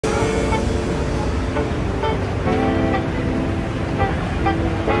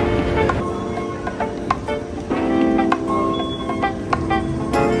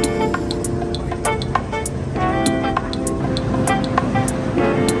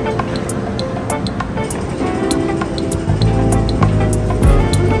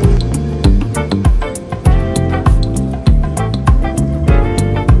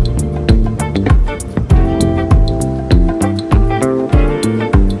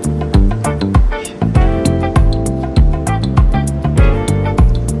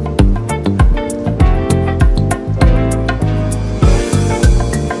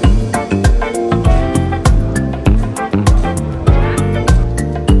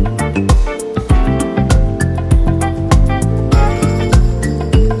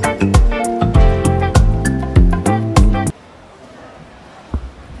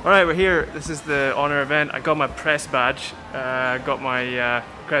Alright, we're here. This is the honor event. I got my press badge, got my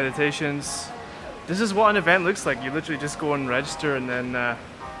accreditations. This is what an event looks like. You literally just go and register, and then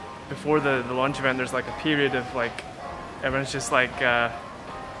before the launch event there's like a period of like everyone's just like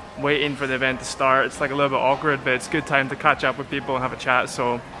waiting for the event to start. It's like a little bit awkward, but it's a good time to catch up with people and have a chat.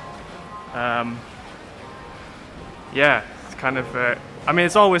 So yeah, it's kind of I mean,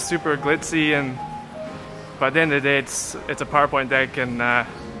 it's always super glitzy, and by the end of the day it's a PowerPoint deck, and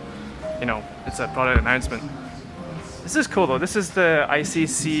you know, it's a product announcement. This is cool though. This is the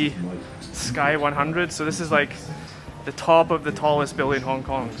ICC Sky 100, so this is like the top of the tallest building in Hong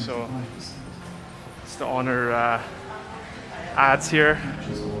Kong. So it's the honor ads here.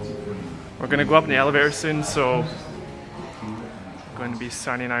 We're gonna go up in the elevator soon, so I'm going to be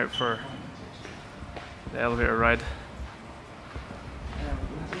signing out for the elevator ride.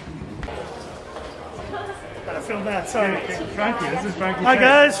 Gotta film that, sorry. Frankie, this is Frankie. Hi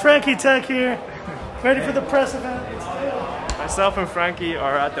guys, Frankie Tech here. Ready for the press event. Myself and Frankie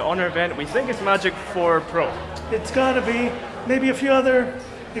are at the honor event. We think it's Magic 4 Pro. It's gotta be. Maybe a few other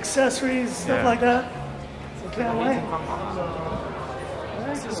accessories, stuff like that. So can't wait.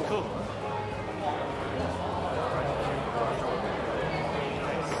 This is cool.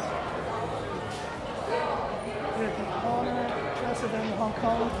 Here at the honor press event in Hong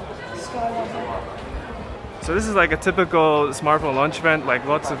Kong, Sky 100. So this is like a typical smartphone launch event, like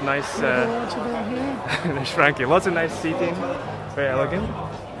lots of nice, Launch event here. there's Frankie, lots of nice seating, very elegant.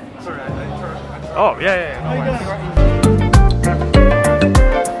 Oh, yeah. How you doing?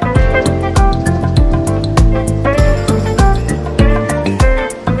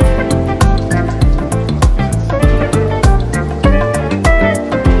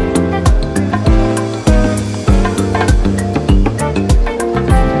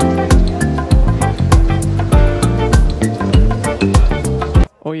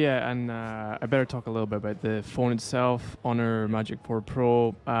 Oh yeah, and I better talk a little bit about the phone itself. Honor Magic 4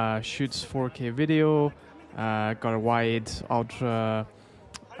 Pro shoots 4K video, got a wide, ultra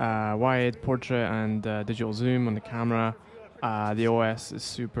wide, portrait and digital zoom on the camera. The OS is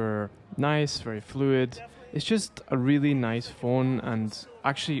super nice, very fluid. It's just a really nice phone, and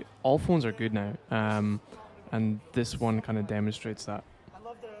actually all phones are good now, and this one kind of demonstrates that.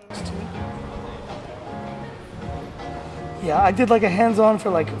 Yeah, I did like a hands-on for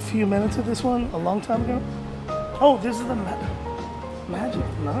like a few minutes of this one a long time ago. Oh, this is the Magic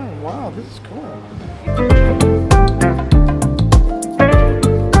 9. Wow, this is cool.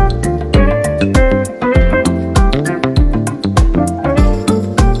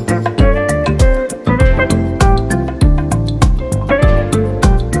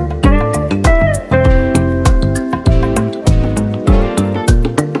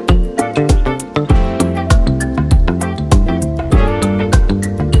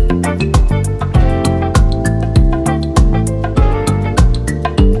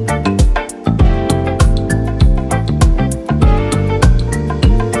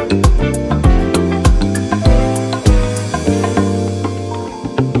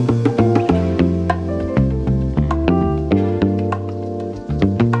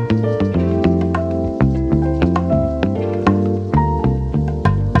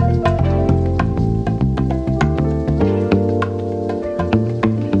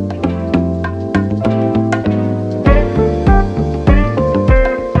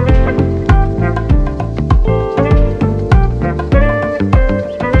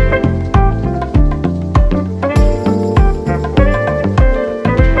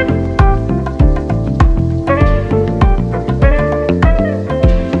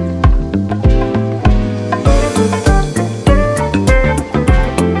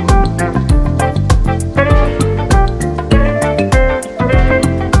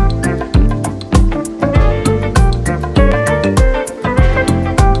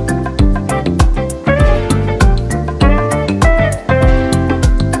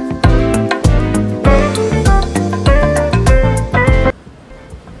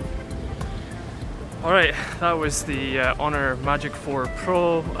 Alright, that was the Honor Magic 4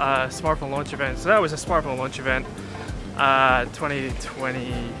 Pro smartphone launch event. So that was a smartphone launch event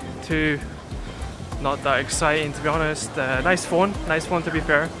 2022. Not that exciting, to be honest. Nice phone to be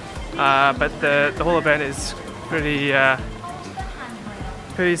fair. But the whole event is pretty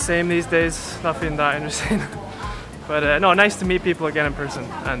same these days. Nothing that interesting. But no, nice to meet people again in person,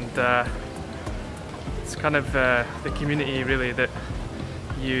 and it's kind of the community really that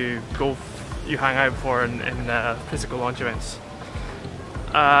you hang out for in physical launch events.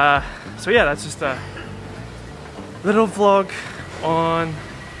 So yeah, that's just a little vlog on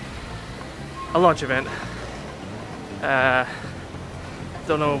a launch event.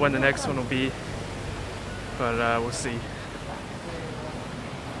 don't know when the next one will be, but we'll see.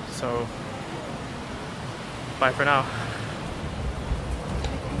 So, bye for now.